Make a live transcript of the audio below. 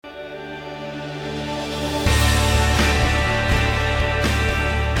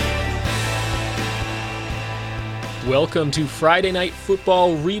Welcome to Friday Night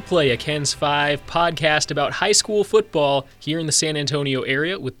Football Replay, a KENS 5 podcast about high school football here in the San Antonio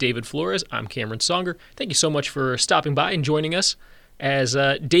area with David Flores. I'm Cameron Songer. Thank you so much for stopping by and joining us. As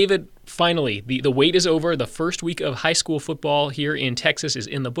David, finally, the wait is over. The first week of high school football here in Texas is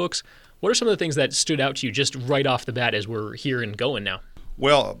in the books. What are some of the things that stood out to you just right off the bat as we're here and going now?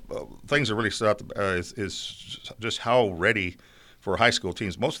 Well, things that really stood out is just how ready for high school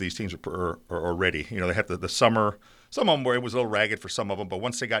teams. Most of these teams are ready. You know, they had the summer. Some of them were, it was a little ragged for some of them, but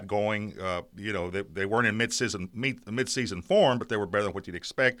once they got going, they weren't in mid-season form, but they were better than what you'd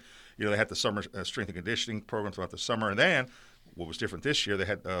expect. You know, they had the summer strength and conditioning program throughout the summer, and then what was different this year, they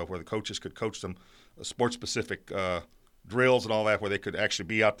had where the coaches could coach them sports-specific drills and all that, where they could actually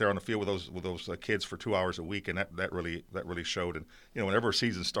be out there on the field with those kids for 2 hours a week, and that really showed. And you know, whenever a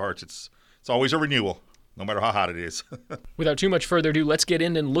season starts, it's always a renewal, no matter how hot it is. Without too much further ado, let's get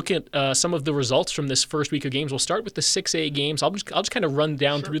in and look at some of the results from this first week of games. We'll start with the 6A games. I'll just kind of run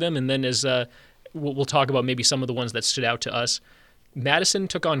down through them, and then as we'll talk about maybe some of the ones that stood out to us. Madison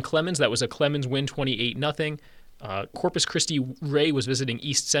took on Clemens. That was a Clemens win, 28-0. Corpus Christi Ray was visiting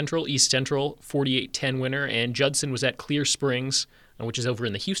East Central. East Central, 48-10 winner. And Judson was at Clear Springs, which is over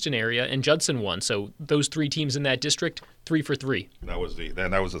in the Houston area, and Judson won. So those three teams in that district, 3 for 3. That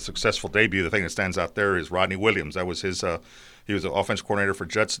was a successful debut. The thing that stands out there is Rodney Williams. That was his. He was an offense coordinator for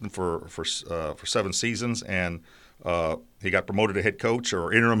Judson for 7 seasons, and he got promoted to head coach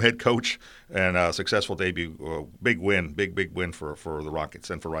or interim head coach, and a successful debut. Big win for the Rockets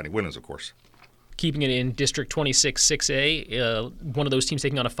and for Rodney Williams, of course. Keeping it in District 26 6A, one of those teams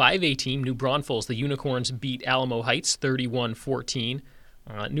taking on a 5A team, New Braunfels. The Unicorns beat Alamo Heights 31-14.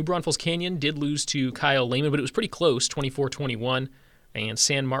 New Braunfels Canyon did lose to Kyle Lehman, but it was pretty close, 24-21. And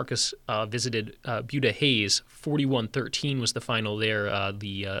San Marcos visited Buda Hayes, 41-13 was the final there.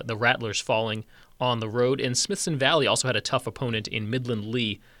 The Rattlers falling on the road. And Smithson Valley also had a tough opponent in Midland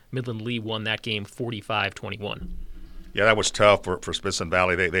Lee. Midland Lee won that game 45-21. Yeah, that was tough for Smithson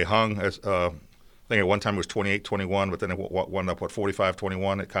Valley. They hung as I think at one time it was 28-21, but then it wound up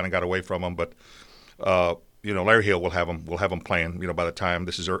 45-21. It kind of got away from them, but Larry Hill will have them playing. You know, by the time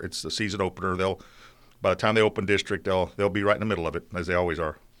it's the season opener, by the time they open district, they'll be right in the middle of it, as they always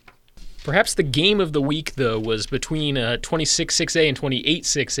are. Perhaps the game of the week, though, was between 26-6A and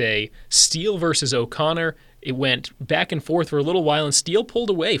 28-6A, Steele versus O'Connor. It went back and forth for a little while, and Steele pulled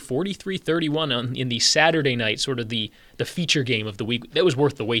away 43-31 in the Saturday night, sort of the feature game of the week. That was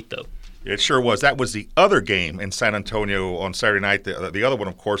worth the wait, though. It sure was. That was the other game in San Antonio on Saturday night. The other one,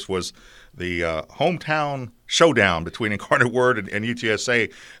 of course, was the hometown showdown between Incarnate Word and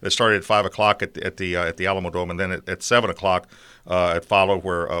UTSA that started at 5 o'clock at the Alamo Dome, and then at 7 o'clock it followed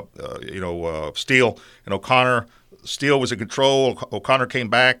where Steele and O'Connor. Steele was in control. O'Connor came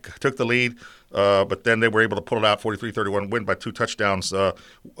back, took the lead. But then they were able to pull it out, 43-31, win by 2 touchdowns.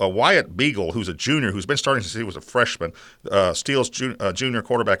 Wyatt Beagle, who's a junior, who's been starting since he was a freshman, Steele's junior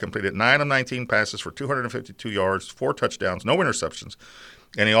quarterback, completed 9 of 19 passes for 252 yards, 4 touchdowns, no interceptions,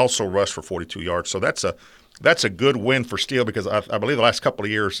 and he also rushed for 42 yards. So that's a good win for Steele because I believe the last couple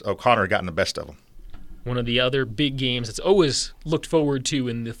of years O'Connor had gotten the best of them. One of the other big games that's always looked forward to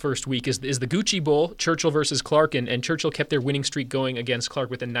in the first week is the Gucci Bowl, Churchill versus Clark, and Churchill kept their winning streak going against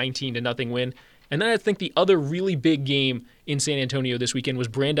Clark with a 19-0 win. And then I think the other really big game in San Antonio this weekend was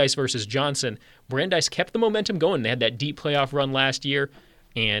Brandeis versus Johnson. Brandeis kept the momentum going. They had that deep playoff run last year,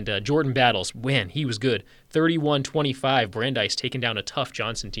 and Jordan Battles, man, he was good. 31-25, Brandeis taking down a tough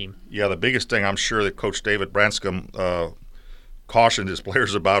Johnson team. Yeah, the biggest thing I'm sure that Coach David Branscombe cautioned his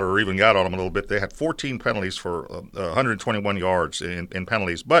players about, or even got on them a little bit. They had 14 penalties for 121 yards in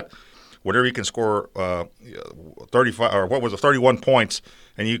penalties, but whatever you can score 35 or 31 points,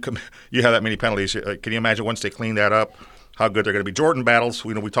 and you have that many penalties. Can you imagine once they clean that up, how good they're going to be? Jordan Battles,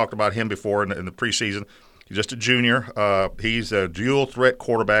 we talked about him before in the preseason. He's just a junior. He's a dual threat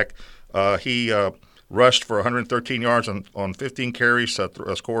quarterback. He rushed for 113 yards on 15 carries,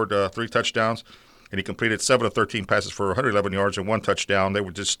 scored 3 touchdowns. And he completed 7 of 13 passes for 111 yards and 1 touchdown. They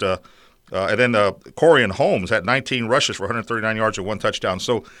were just and then Corian Holmes had 19 rushes for 139 yards and 1 touchdown.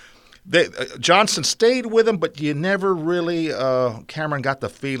 So Johnson stayed with him, but you never really Cameron got the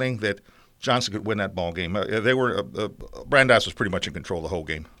feeling that Johnson could win that ball game. Brandeis was pretty much in control the whole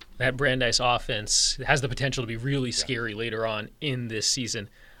game. That Brandeis offense has the potential to be really scary later on in this season.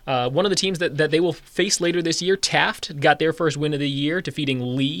 One of the teams that they will face later this year, Taft, got their first win of the year,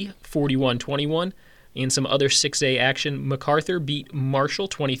 defeating Lee 41-21. In some other 6A action, MacArthur beat Marshall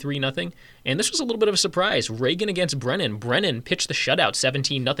 23-0. And this was a little bit of a surprise. Reagan against Brennan. Brennan pitched the shutout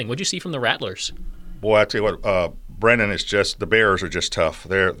 17-0. What'd you see from the Rattlers? Boy, I tell you what, Brennan is just, the Bears are just tough.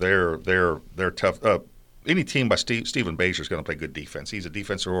 They're tough. any team by Stephen Bajer is going to play good defense. He's a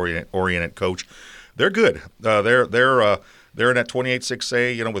defensive oriented coach. They're good. They're in that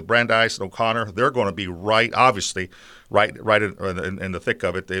 28-6A, with Brandeis and O'Connor. They're going to be obviously right in the thick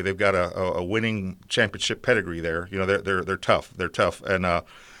of it. They've got a winning championship pedigree there. They're tough. They're tough, and a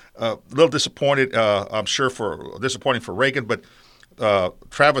little disappointed. I'm sure disappointing for Reagan, but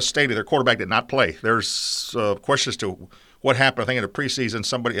Travis Staley, their quarterback, did not play. There's questions to what happened. I think in the preseason,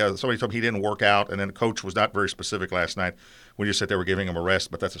 somebody told me he didn't work out, and then the coach was not very specific last night when you said they were giving him a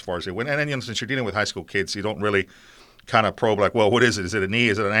rest, but that's as far as they went. And then, since you're dealing with high school kids, you don't really kind of probe like, well, what is it? Is it a knee?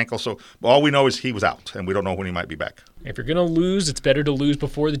 Is it an ankle? So all we know is he was out, and we don't know when he might be back. If you're going to lose, it's better to lose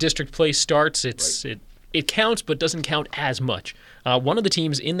before the district play starts. It counts, but doesn't count as much. One of the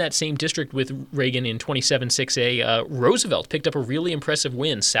teams in that same district with Reagan in 27-6A, Roosevelt, picked up a really impressive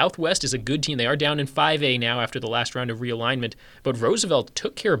win. Southwest is a good team. They are down in 5A now after the last round of realignment, but Roosevelt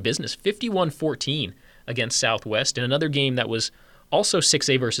took care of business, 51-14 against Southwest. In another game that was also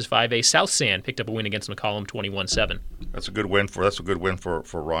 6A versus 5A, South San picked up a win against McCollum, 21-7. That's a good win for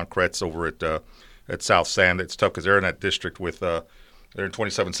Ron Kretz over at South San. It's tough because they're in that district with they're in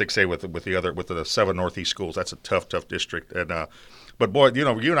 27-6A with the 7 Northeast schools. That's a tough district. And but boy, you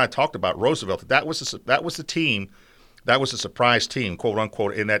and I talked about Roosevelt. That was the team. That was a surprise team, quote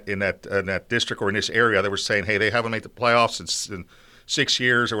unquote, in that district or in this area. They were saying, hey, they haven't made the playoffs in 6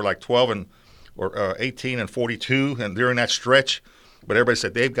 years. They were like 18-42, and during that stretch. But everybody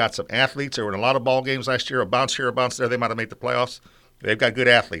said they've got some athletes. They were in a lot of ball games last year, a bounce here, a bounce there. They might have made the playoffs. They've got good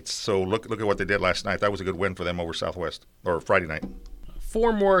athletes. So look at what they did last night. That was a good win for them over Southwest, or Friday night.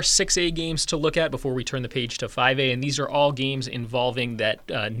 4 more 6A games to look at before we turn the page to 5A, and these are all games involving that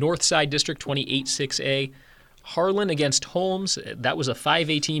North Side District, 28-6A. Harlan against Holmes. That was a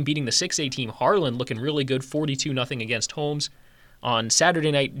 5A team beating the 6A team. Harlan looking really good, 42-0 against Holmes. On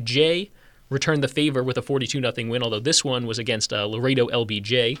Saturday night, Jay returned the favor with a 42-0 win, although this one was against Laredo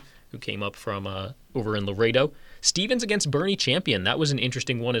LBJ, who came up from over in Laredo. Stevens against Bernie Champion. That was an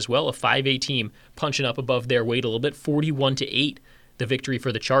interesting one as well, a 5A team punching up above their weight a little bit, 41-8. The victory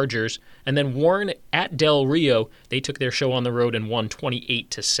for the Chargers. And then Warren at Del Rio, they took their show on the road and won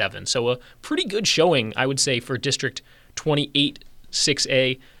 28-7. So a pretty good showing, I would say, for District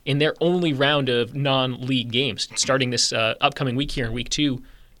 28-6A in their only round of non-league games. Starting this upcoming week here in Week 2,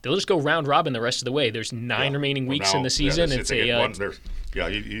 they'll just go round robin the rest of the way. There's 9 remaining weeks in the season. You just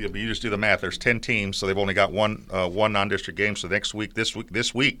do the math. There's 10 teams, so they've only got one non-district game. So this week,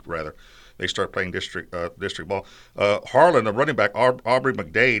 they start playing district ball. Harlan, the running back, Aubrey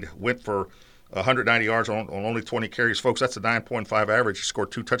McDade, went for 190 yards on only 20 carries. Folks, that's a 9.5 average. He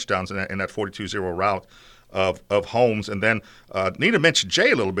scored 2 touchdowns in that 42-0 route of Holmes. And then need to mention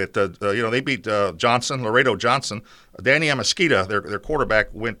Jay a little bit. They beat Laredo Johnson. Danny Amasquita, their quarterback,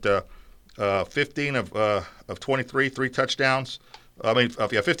 went 15 of 23, 3 touchdowns.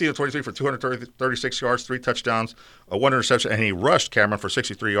 15 of 23 for 236 yards, 3 touchdowns, 1 interception, and he rushed Cameron for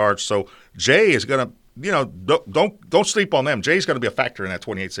 63 yards. So Jay is going to, don't sleep on them. Jay's going to be a factor in that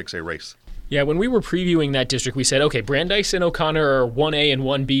 28-6A race. Yeah, when we were previewing that district, we said, okay, Brandeis and O'Connor are 1A and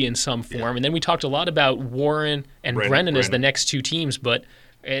 1B in some form, and then we talked a lot about Warren and Brennan as the next 2 teams, but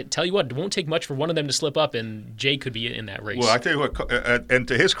tell you what, it won't take much for one of them to slip up, and Jay could be in that race. Well, I tell you what, and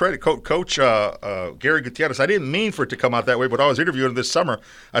to his credit, Coach Gary Gutierrez, I didn't mean for it to come out that way, but I was interviewing this summer.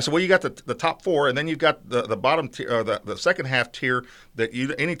 I said, well, you got the top 4, and then you've got the bottom tier, the second half tier that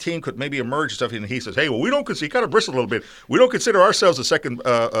any team could maybe emerge and stuff. And he says, hey, well, we don't consider. He kind of bristled a little bit. We don't consider ourselves a second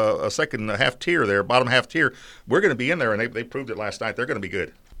half tier there, bottom half tier. We're going to be in there, and they proved it last night. They're going to be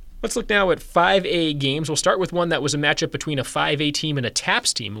good. Let's look now at 5A games. We'll start with one that was a matchup between a 5A team and a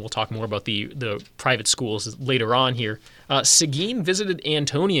TAPS team. We'll talk more about the private schools later on here. Seguin visited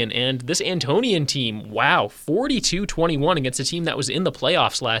Antonian, and this Antonian team, 42-21 against a team that was in the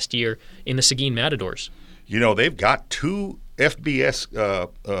playoffs last year in the Seguin Matadors. They've got 2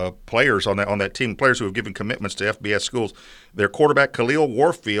 FBS players on that team, players who have given commitments to FBS schools. Their quarterback, Khalil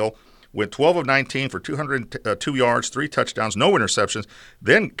Warfield, went 12 of 19 for 202 yards, 3 touchdowns, no interceptions.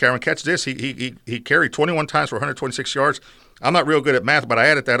 Then, Cameron, catch this. He carried 21 times for 126 yards. I'm not real good at math, but I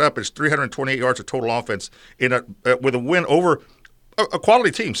added that up. It's 328 yards of total offense with a win over a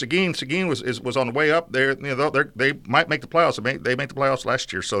quality team. Seguin was on the way up. They might make the playoffs. They made the playoffs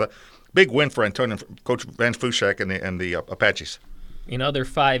last year. So that big win for Antonio, Coach Van Fushak and the Apaches. In other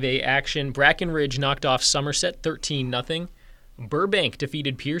 5A action, Brackenridge knocked off Somerset 13-0. Burbank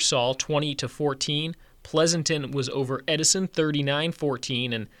defeated Pearsall 20-14. Pleasanton was over Edison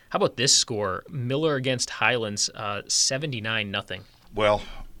 39-14. And how about this score? Miller against Highlands 79-0. Well,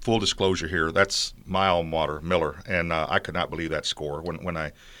 full disclosure here, that's my alma mater, Miller, and I could not believe that score when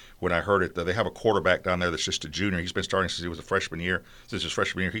I when I heard it. They have a quarterback down there that's just a junior. He's been starting since he was a freshman year. Since his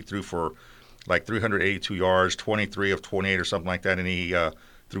freshman year, he threw for like 382 yards, 23 of 28 or something like that, and he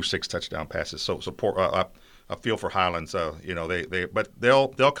threw 6 touchdown passes. So I feel for Highlands. But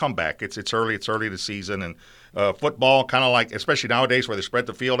they'll come back. It's early. It's early in the season, and football kind of like, especially nowadays where they spread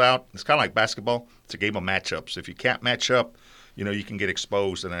the field out. It's kind of like basketball. It's a game of matchups. If you can't match up, you can get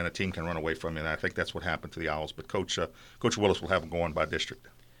exposed, and then a team can run away from you. And I think that's what happened to the Owls. But Coach Willis will have them going by district.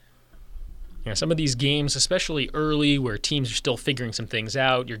 Yeah, some of these games, especially early, where teams are still figuring some things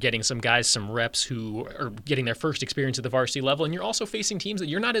out, you're getting some guys, some reps who are getting their first experience at the varsity level, and you're also facing teams that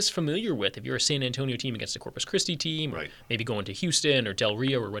you're not as familiar with. If you're a San Antonio team against a Corpus Christi team, or maybe going to Houston or Del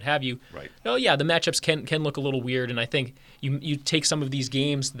Rio or what have you. Right. Oh yeah, the matchups can look a little weird, and I think you take some of these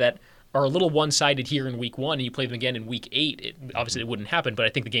games that are a little one-sided here in week 1, and you play them again in week 8. Obviously, it wouldn't happen, but I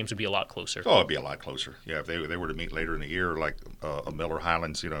think the games would be a lot closer. Oh, it'd be a lot closer. Yeah, if they were to meet later in the year, like a Miller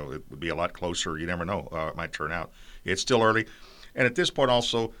Highlands, it would be a lot closer. You never know. It might turn out. It's still early. And at this point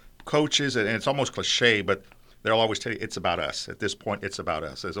also, coaches, and it's almost cliche, but they'll always tell you it's about us. At this point, it's about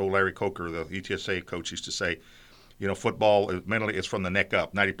us. As old Larry Coker, the UTSA coach, used to say, football mentally is from the neck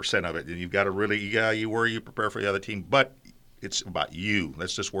up, 90% of it. And you've got to really, you worry, you prepare for the other team, but it's about you.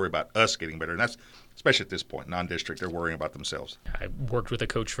 Let's just worry about us getting better. And that's, especially at this point, non-district, they're worrying about themselves. I worked with a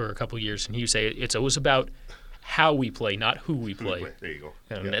coach for a couple of years, and he would say it's always about how we play, not who we play. There you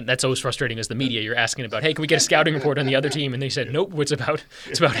go. And that's always frustrating as the media. You're asking about, hey, can we get a scouting report on the other team? And they said, nope, it's about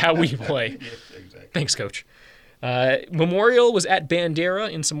how we play. Yes, exactly. Thanks, Coach. Memorial was at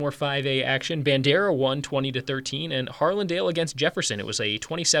Bandera in some more 5A action. Bandera won 20-13, and Harlandale against Jefferson. It was a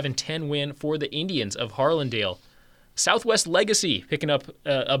 27-10 win for the Indians of Harlandale. Southwest Legacy picking up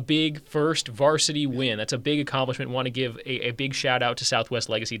a big first varsity win. That's a big accomplishment. Want to give a big shout out to Southwest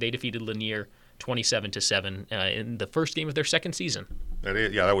Legacy. They defeated Lanier 27-7 in the first game of their second season.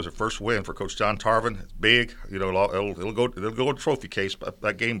 That was their first win for Coach John Tarvin. It's big. It'll go to trophy case,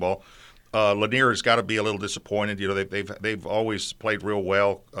 that game ball. Lanier has got to be a little disappointed. They've always played real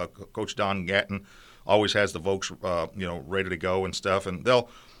well. Coach Don Gatton always has the Vokes ready to go and stuff, and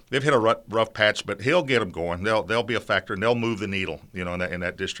they've hit a rough patch, but he'll get them going. They'll be a factor, and they'll move the needle, in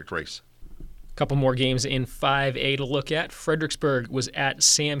that district race. A couple more games in 5A to look at. Fredericksburg was at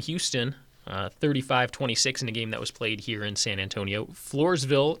Sam Houston, 35-26 in a game that was played here in San Antonio.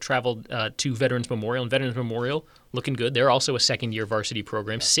 Floresville traveled to Veterans Memorial, and Veterans Memorial looking good. They're also a second-year varsity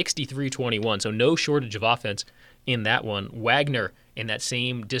program, 63-21, so no shortage of offense in that one. Wagner in that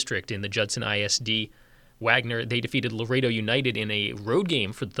same district in the Judson ISD. Wagner, they defeated Laredo United in a road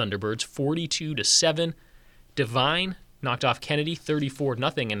game for the Thunderbirds, 42-7. Divine knocked off Kennedy,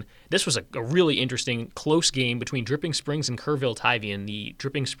 34-0. And this was a really interesting, close game between Dripping Springs and Kerrville-Tivy, and the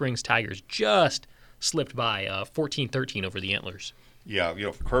Dripping Springs Tigers just slipped by 14-13 over the Antlers. Yeah,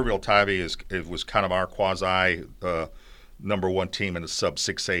 Kerrville-Tivy was kind of our quasi number one team in the sub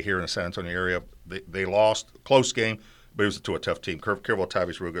 6A here in the San Antonio area. They lost, close game, but it was to a tough team. Kerrville-Tivy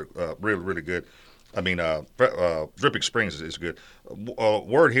is real good, really good. I mean, Dripping Springs is good.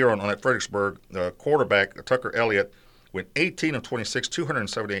 Word here on that Fredericksburg quarterback, Tucker Elliott, went 18 of 26,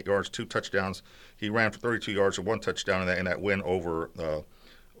 278 yards, 2 touchdowns. He ran for 32 yards and 1 touchdown in that win over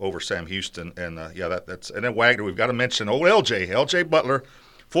Sam Houston. And that's and then Wagner. We've got to mention old LJ Butler,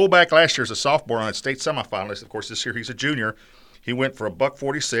 fullback last year as a sophomore on that state semifinalist. Of course, this year he's a junior. He went for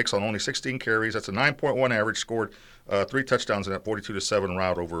 $146 on only 16 carries. That's a 9.1 average. Scored 3 touchdowns in that 42-7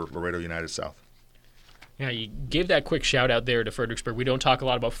 rout over Laredo United South. Yeah, you gave that quick shout out there to Fredericksburg. We don't talk a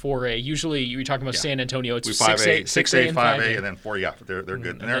lot about 4A. Usually, you're talking about San Antonio. It's 6A, and 5A, and then 4. Yeah, they're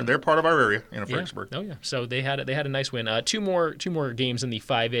good, and they're part of our area in Fredericksburg. Oh yeah. So they had a nice win. Two more games in the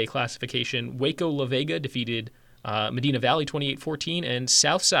 5A classification. Waco La Vega defeated Medina Valley 28-14, and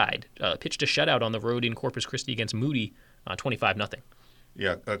Southside pitched a shutout on the road in Corpus Christi against Moody 25-0.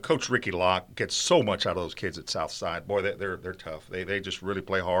 Yeah, Coach Ricky Locke gets so much out of those kids at Southside. Boy, they're tough. They just really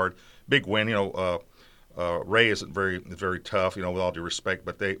play hard. Big win, Ray isn't very tough, with all due respect.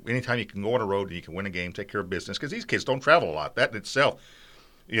 But anytime you can go on a road and you can win a game, take care of business, because these kids don't travel a lot. That in itself,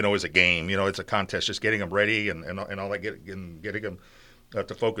 is a game. It's a contest. Just getting them ready and all that, getting them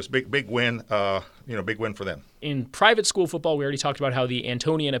to focus. Big win. Big win for them. In private school football, we already talked about how the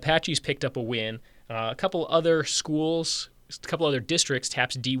Antonian Apaches picked up a win. A couple other schools. A couple other districts,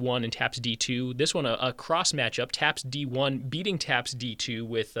 TAPS D1 and TAPS D2. This one, a cross matchup, TAPS D1 beating TAPS D2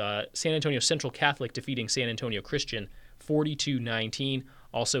 with San Antonio Central Catholic defeating San Antonio Christian 42-19.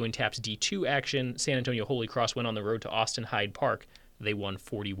 Also in TAPS D2 action, San Antonio Holy Cross went on the road to Austin Hyde Park. They won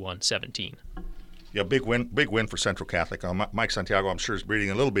 41-17. Yeah, big win for Central Catholic. Mike Santiago, I'm sure, is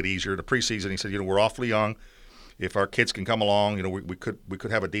breathing a little bit easier. The preseason, he said, we're awfully young. if our kids can come along, we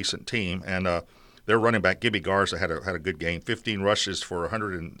could have a decent team. And their running back Gibby Garza had a good game, 15 rushes for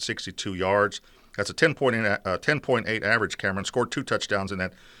 162 yards. That's a 10.8 average. Cameron scored 2 touchdowns in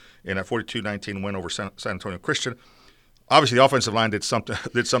that 42-19 win over San Antonio Christian. Obviously, the offensive line did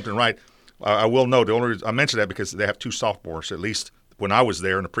something right. I will note the only reason I mentioned that because they have 2 sophomores. At least when I was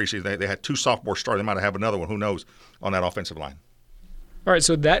there in the preseason, they had 2 sophomores starting. They might have another one. Who knows on that offensive line? All right,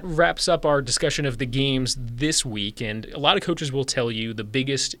 so that wraps up our discussion of the games this week, and a lot of coaches will tell you the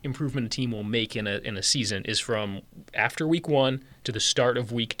biggest improvement a team will make in a season is from after week 1 to the start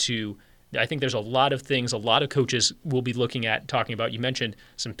of week 2. I think there's a lot of things a lot of coaches will be looking at, talking about. You mentioned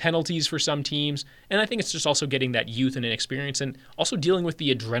some penalties for some teams, and I think it's just also getting that youth and inexperience and also dealing with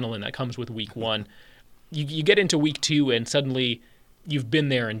the adrenaline that comes with week 1. You get into week 2 and suddenly you've been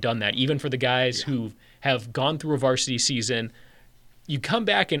there and done that, even for the guys who have gone through a varsity season. You come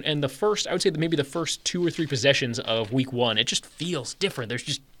back and the first 2 or 3 possessions of week 1, it just feels different. There's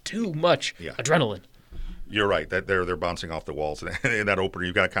just too much adrenaline. You're right. That they're bouncing off the walls in that opener.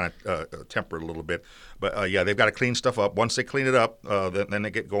 You've got to kind of temper it a little bit. But they've got to clean stuff up. Once they clean it up, then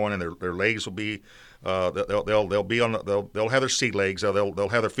they get going, and their legs will be. They'll be on. They'll have their sea legs. They'll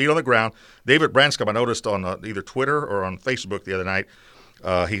have their feet on the ground. David Branscombe, I noticed on either Twitter or on Facebook the other night.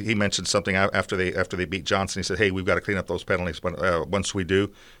 He mentioned something after they beat Johnson. He said, "Hey, we've got to clean up those penalties. But once we do,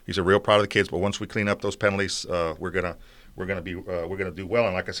 he's real proud of the kids. But once we clean up those penalties, we're gonna do well."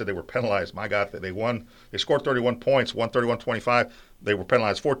 And like I said, they were penalized. My God, they won. They scored 31 points, won 31-25. They were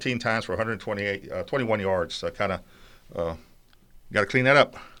penalized 14 times for 21 yards. Got to clean that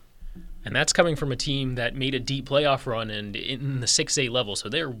up. And that's coming from a team that made a deep playoff run and in the 6A level. So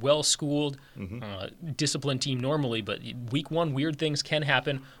they're well-schooled, disciplined team normally. But week 1, weird things can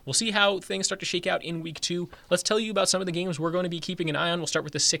happen. We'll see how things start to shake out in week 2. Let's tell you about some of the games we're going to be keeping an eye on. We'll start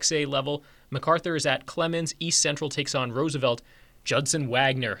with the 6A level. MacArthur is at Clemens. East Central takes on Roosevelt. Judson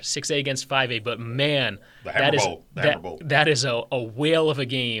Wagner, 6A against 5A. But, man, that is a whale of a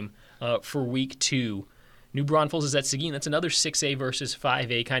game for week 2. New Braunfels is at Seguin. That's another 6A versus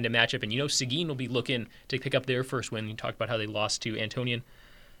 5A kind of matchup. And Seguin will be looking to pick up their first win. You talked about how they lost to Antonian.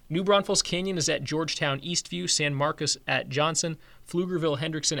 New Braunfels Canyon is at Georgetown Eastview. San Marcos at Johnson. Pflugerville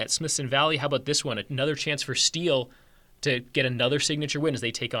Hendrickson at Smithson Valley. How about this one? Another chance for Steele to get another signature win as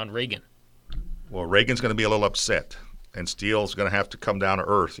they take on Reagan. Well, Reagan's going to be a little upset. And Steele's going to have to come down to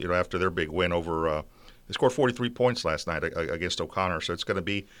earth, after their big win over they scored 43 points last night against O'Connor. So it's going to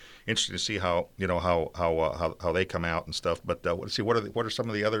be interesting to see how they come out and stuff. But let's see what are some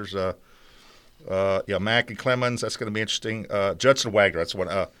of the others. Mack and Clemens. That's going to be interesting. Judson Wagner. That's one.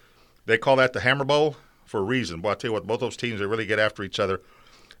 They call that the Hammer Bowl for a reason. But I tell you what, both those teams, they really get after each other.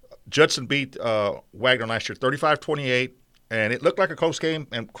 Judson beat Wagner last year 35-28, and it looked like a close game.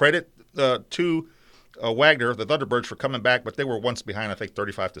 And credit to Wagner, the Thunderbirds, for coming back, but they were once behind, I think,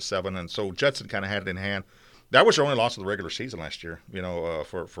 35-7, and so Judson kind of had it in hand. That was their only loss of the regular season last year,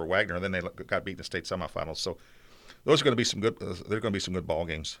 for Wagner, and then they got beat in the state semifinals. So those are going to be some good. They're going to be some good ball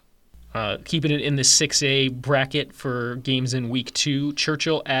games. Keeping it in the 6A bracket for games in week 2,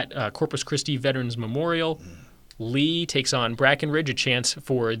 Churchill at Corpus Christi Veterans Memorial. Lee takes on Brackenridge, a chance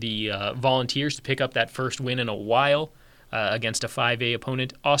for the Volunteers to pick up that first win in a while. Against a 5A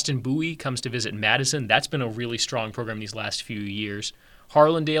opponent. Austin Bowie comes to visit Madison. That's been a really strong program these last few years.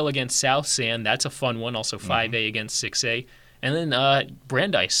 Harlandale against South San. That's a fun one. Also 5A against 6A. And then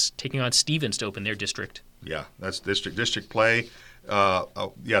Brandeis taking on Stevens to open their district. Yeah, that's district play.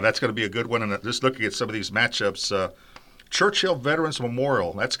 That's going to be a good one. And just looking at some of these matchups, Churchill Veterans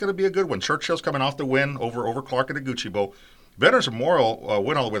Memorial. That's going to be a good one. Churchill's coming off the win over Clark at the Gucci Bowl. Veterans Memorial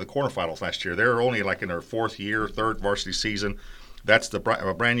went all the way to the quarterfinals last year. They're only in their third varsity season. That's the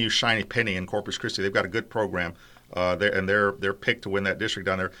brand new shiny penny in Corpus Christi. They've got a good program, they're picked to win that district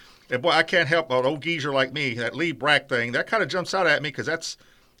down there. And boy, I can't help an old geezer like me, that Lee Brack thing, that kind of jumps out at me because that's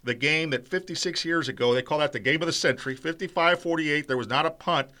the game that 56 years ago, they call that the game of the century, 55-48. There was not a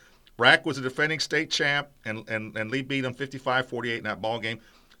punt. Brack was a defending state champ, and Lee beat him 55-48 in that ball game.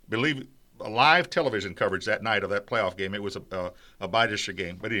 Believe a live television coverage that night of that playoff game. It was a by-district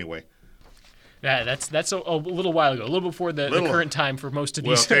game. But anyway. Yeah, that's a little while ago, a little before the current time for most of these.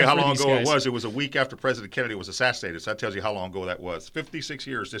 Well, I'll tell you how long ago it was. It was a week after President Kennedy was assassinated, so that tells you how long ago that was. 56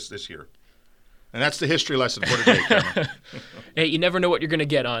 years this year. And that's the history lesson for today, Cameron. Hey, you never know what you're going to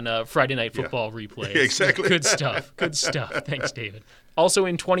get on Friday Night Football replay. Exactly. Good stuff. Good stuff. Thanks, David. Also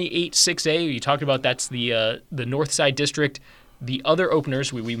in 28 6A, you talked about that's the North Side District. The other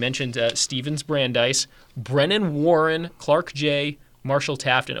openers, we mentioned Stevens Brandeis, Brennan Warren, Clark J., Marshall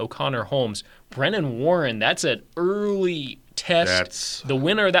Taft, and O'Connor Holmes. Brennan Warren, that's an early test. The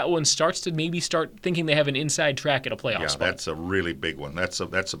winner of that one starts to maybe start thinking they have an inside track at a playoff spot. That's a really big one. That's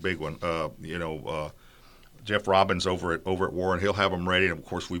a big one. Jeff Robbins over at Warren, he'll have them ready. And of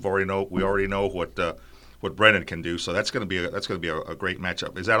course, we already know what Brennan can do. So that's going to be a great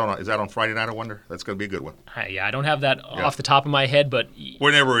matchup. Is that on Friday night? I wonder. That's going to be a good one. Yeah, I don't have that off the top of my head, but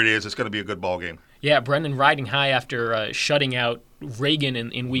whenever it is, it's going to be a good ball game. Yeah, Brennan riding high after shutting out Reagan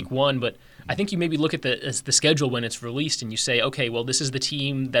in week one, but I think you maybe look at the schedule when it's released and you say, okay, well, this is the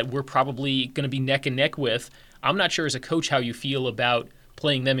team that we're probably going to be neck and neck with. I'm not sure as a coach how you feel about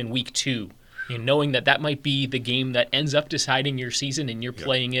playing them in week 2, knowing that might be the game that ends up deciding your season and you're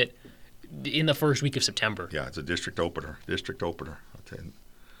playing it in the first week of September. Yeah, it's a district opener.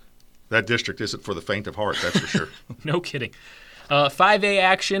 That district isn't for the faint of heart, that's for sure. No kidding. 5A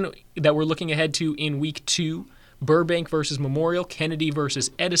action that we're looking ahead to in week 2, Burbank versus Memorial, Kennedy versus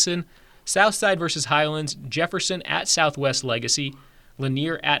Edison, Southside versus Highlands, Jefferson at Southwest Legacy,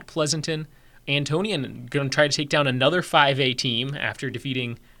 Lanier at Pleasanton, Antonian going to try to take down another 5A team after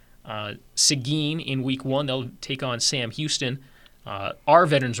defeating Seguin in week 1. They'll take on Sam Houston. Our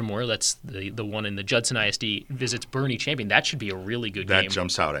Veterans Memorial, that's the one in the Judson ISD, visits Bernie Champion. That should be a really good game. That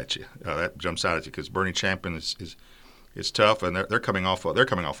jumps out at you. Because Bernie Champion is tough, and they're coming off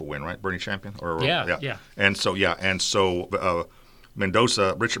a win, right? Bernie Champion, yeah. And so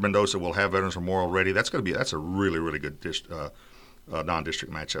Richard Mendoza will have Veterans Memorial ready. That's a really really good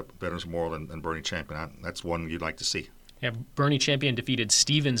non-district matchup. Veterans Memorial and Bernie Champion. That's one you'd like to see. Yeah, Bernie Champion defeated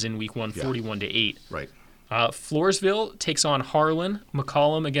Stevens in week 1, 41-8. Right. Floresville takes on Harlan.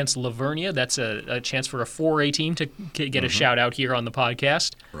 McCollum against Lavernia. That's a chance for a 4A team to get a shout out here on the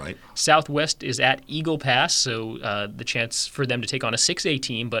podcast. Right. Southwest is at Eagle Pass, so the chance for them to take on a 6A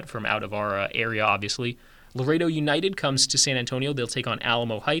team, but from out of our area, obviously. Laredo United comes to San Antonio. They'll take on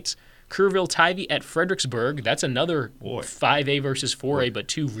Alamo Heights. Kerrville-Tivy at Fredericksburg. That's another 5A versus 4A, but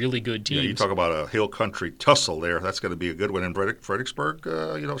two really good teams. Yeah, you talk about a hill country tussle there. That's going to be a good one. And Fredericksburg,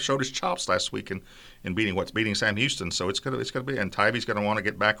 showed his chops last week in beating Sam Houston. So it's going to be, and Tivy's going to want to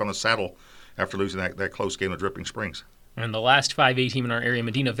get back on the saddle after losing that close game at Dripping Springs. And the last 5A team in our area,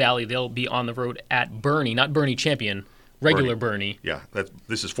 Medina Valley, they'll be on the road at Bernie, not Bernie Champion, regular Bernie. Yeah,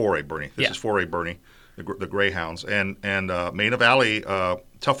 this is 4A Bernie. This is 4A Bernie. The Greyhounds and Medina Valley,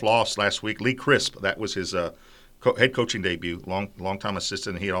 tough loss last week. Lee Crisp, that was his head coaching debut. Long time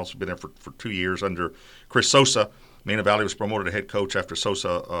assistant. He had also been there for 2 years under Chris Sosa. Medina Valley was promoted to head coach after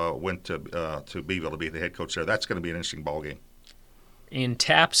Sosa went to Beeville to be the head coach there. That's going to be an interesting ball game. In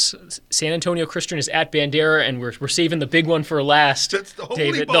TAPS, San Antonio Christian is at Bandera, and we're saving the big one for last. That's the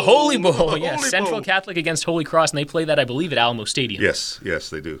Holy David. Bowl. The Holy Bowl, The Holy Central Bowl. Catholic against Holy Cross, and they play that, I believe, at Alamo Stadium. Yes,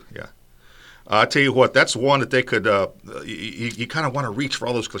 they do. Yeah. I tell you what, that's one that they could. You kind of want to reach for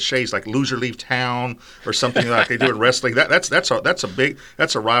all those cliches like "loser leave town" or something like they do in wrestling. That's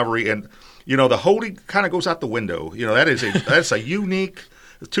a rivalry, and the Holy kind of goes out the window. That's a unique.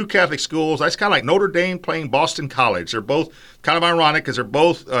 Two Catholic schools. That's kind of like Notre Dame playing Boston College. They're both kind of ironic because they're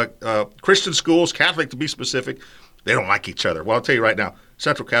both Christian schools, Catholic to be specific. They don't like each other. Well, I'll tell you right now,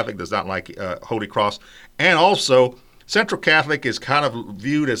 Central Catholic does not like Holy Cross, and also. Central Catholic is kind of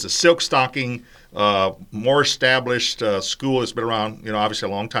viewed as a silk stocking, more established school that's been around, obviously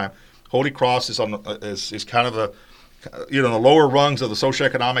a long time. Holy Cross is is kind of the lower rungs of the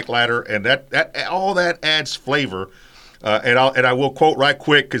socioeconomic ladder, and that all that adds flavor. And I will quote right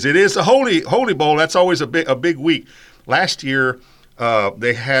quick because it is the Holy Bowl. That's always a big week. Last year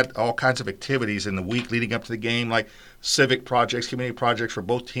they had all kinds of activities in the week leading up to the game, like civic projects, community projects for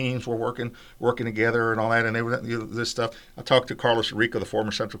both teams were working together and all that, and they were this stuff. I talked to Carlos Rico, the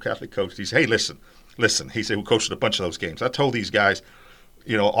former Central Catholic coach. He said, "Hey, listen." He said, "We coached a bunch of those games. I told these guys,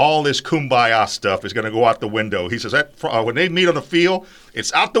 all this kumbaya stuff is going to go out the window." He says that when they meet on the field,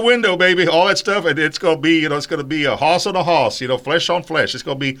 it's out the window, baby. All that stuff, and it's going to be, it's going to be a hoss on a hoss, flesh on flesh. It's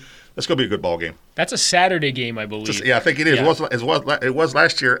going to be a good ball game. That's a Saturday game, I believe. I think it is. Yeah. It was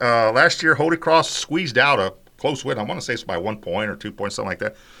last year. Last year, Holy Cross squeezed out a close win. I want to say it's by 1 point or 2 points, something like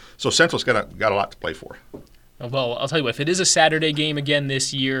that. So Central's got a lot to play for. Well, I'll tell you what. If it is a Saturday game again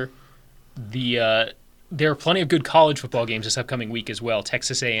this year, there are plenty of good college football games this upcoming week as well.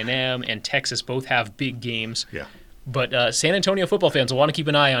 Texas A&M and Texas both have big games. Yeah. But San Antonio football fans will want to keep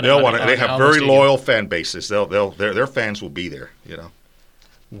an eye on it. They have very loyal fan bases. Their fans will be there.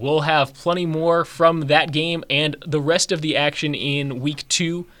 We'll have plenty more from that game and the rest of the action in week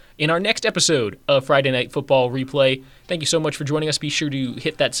 2 in our next episode of Friday Night Football Replay. Thank you so much for joining us. Be sure to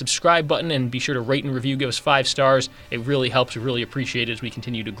hit that subscribe button and be sure to rate and review. Give us 5 stars. It really helps. We really appreciate it as we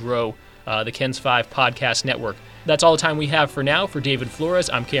continue to grow the KENS 5 podcast network. That's all the time we have for now. For David Flores,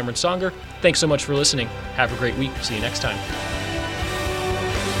 I'm Cameron Songer. Thanks so much for listening. Have a great week. See you next time.